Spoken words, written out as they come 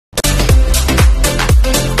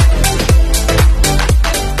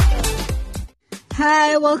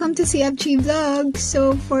Hi, welcome to CFG Vlog.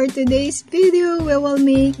 So for today's video, we will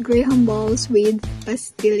make graham balls with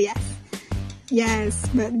pastillas. Yes,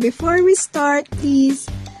 but before we start, please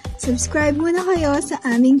subscribe muna kayo sa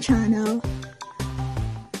aming channel.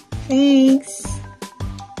 Thanks!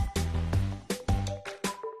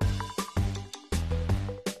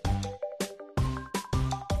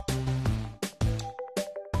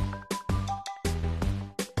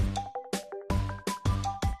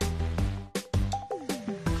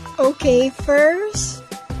 Okay, first,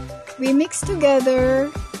 we mix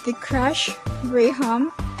together the crushed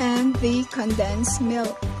graham and the condensed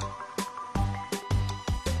milk.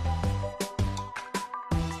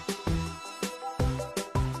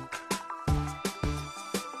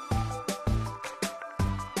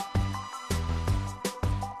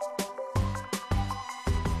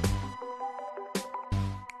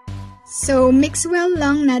 So, mix well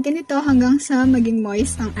lang natin ito hanggang sa maging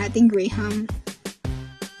moist ang ating graham.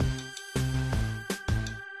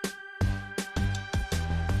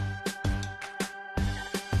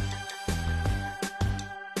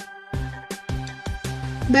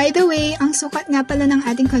 By the way, ang sukat nga pala ng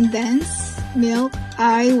ating condensed milk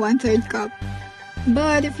ay 1/3 cup.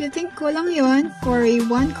 But if you think kulang yon for a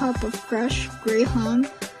 1 cup of crushed graham,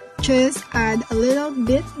 just add a little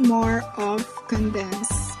bit more of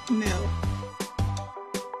condensed milk.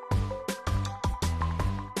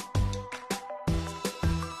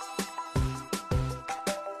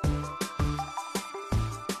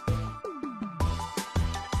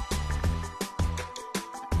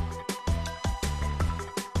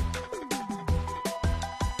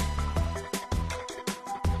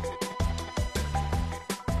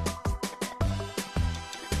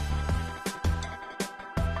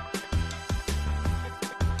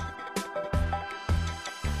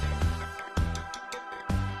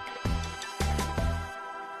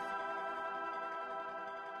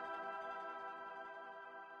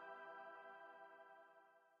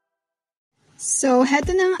 So,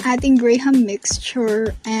 heto na ang ating graham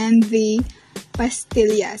mixture and the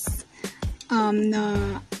pastillas.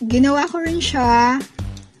 Ginawa ko rin siya.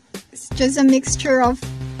 It's just a mixture of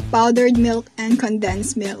powdered milk and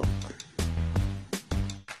condensed milk.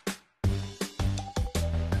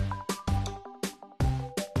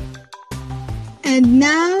 And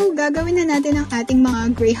now, gagawin na natin ang ating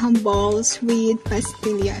mga graham balls with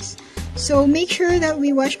pastillas. So, make sure that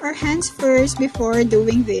we wash our hands first before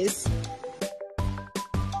doing this.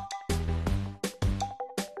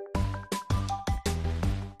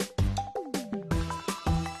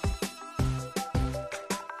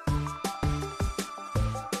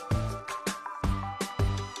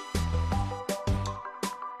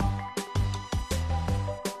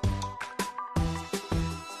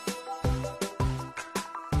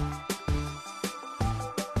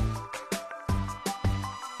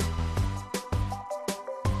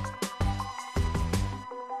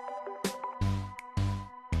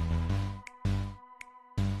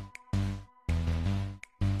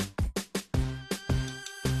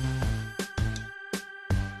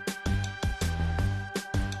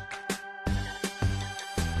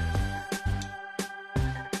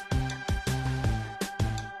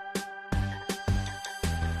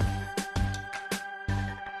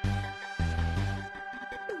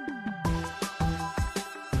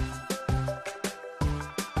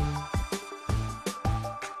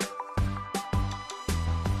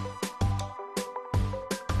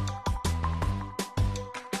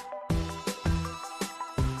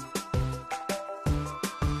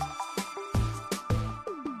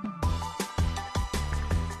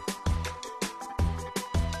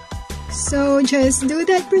 So, just do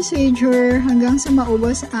that procedure hanggang sa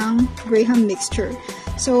maubos ang graham mixture.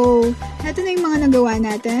 So, ito na yung mga nagawa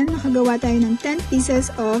natin. Nakagawa tayo ng 10 pieces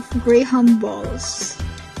of graham balls.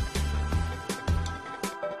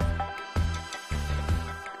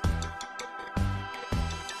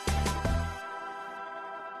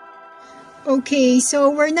 Okay, so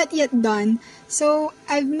we're not yet done. So,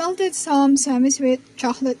 I've melted some semi-sweet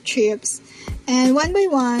chocolate chips. And one by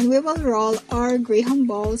one, we will roll our graham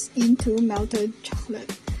balls into melted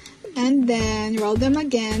chocolate. And then, roll them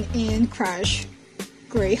again in crushed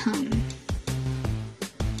graham.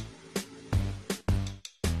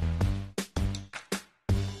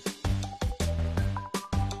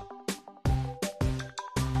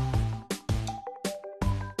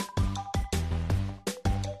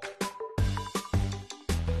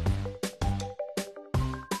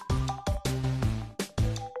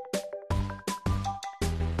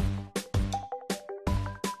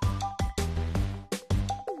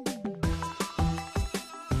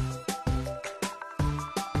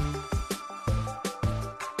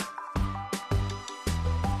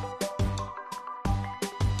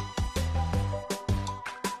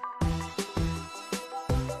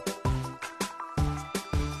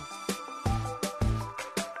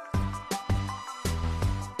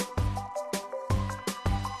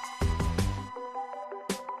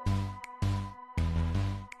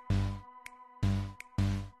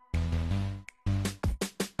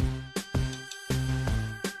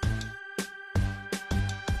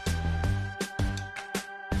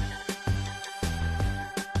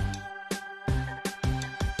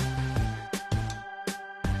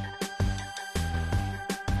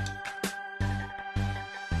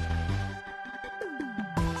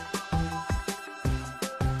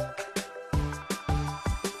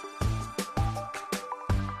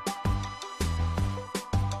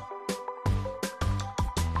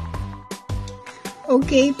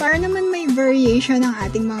 Okay, para naman may variation ng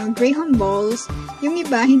ating mga graham balls, yung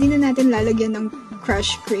iba hindi na natin lalagyan ng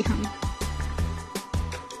crushed graham.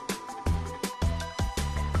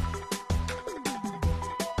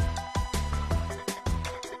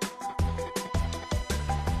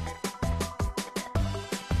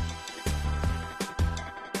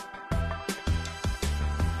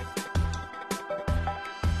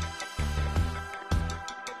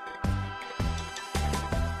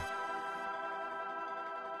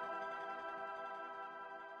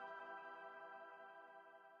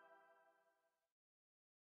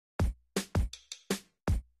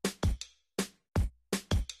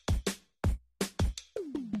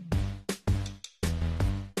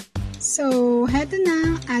 So, heto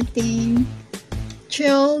na ang ating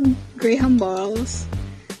chilled graham balls.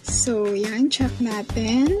 So, yan, check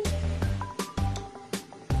natin.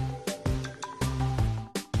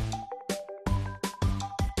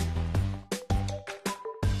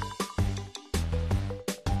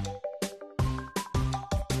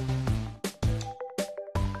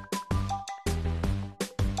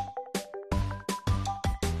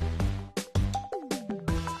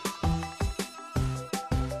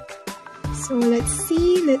 So let's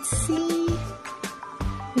see.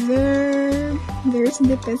 There's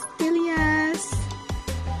the pastillas.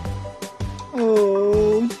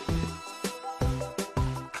 Oh.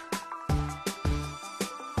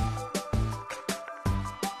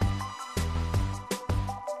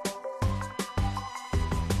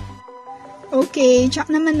 Okay,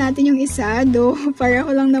 check naman natin yung isa. Though,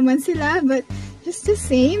 pareho lang naman sila, but just the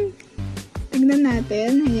same. Tignan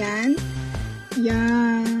natin. Ayan.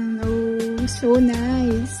 Yan. Oh, so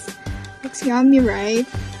nice. Looks yummy, right?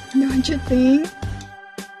 Don't you think?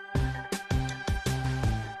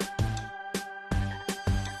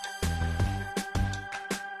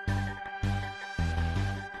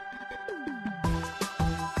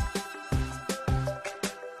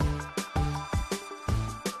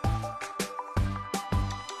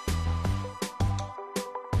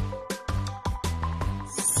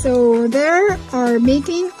 So, there are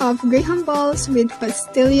making of graham balls with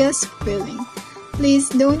pastillas filling. Please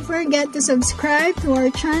don't forget to subscribe to our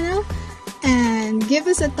channel and give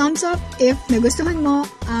us a thumbs up if nagustuhan mo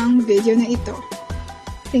ang video na ito.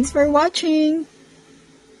 Thanks for watching!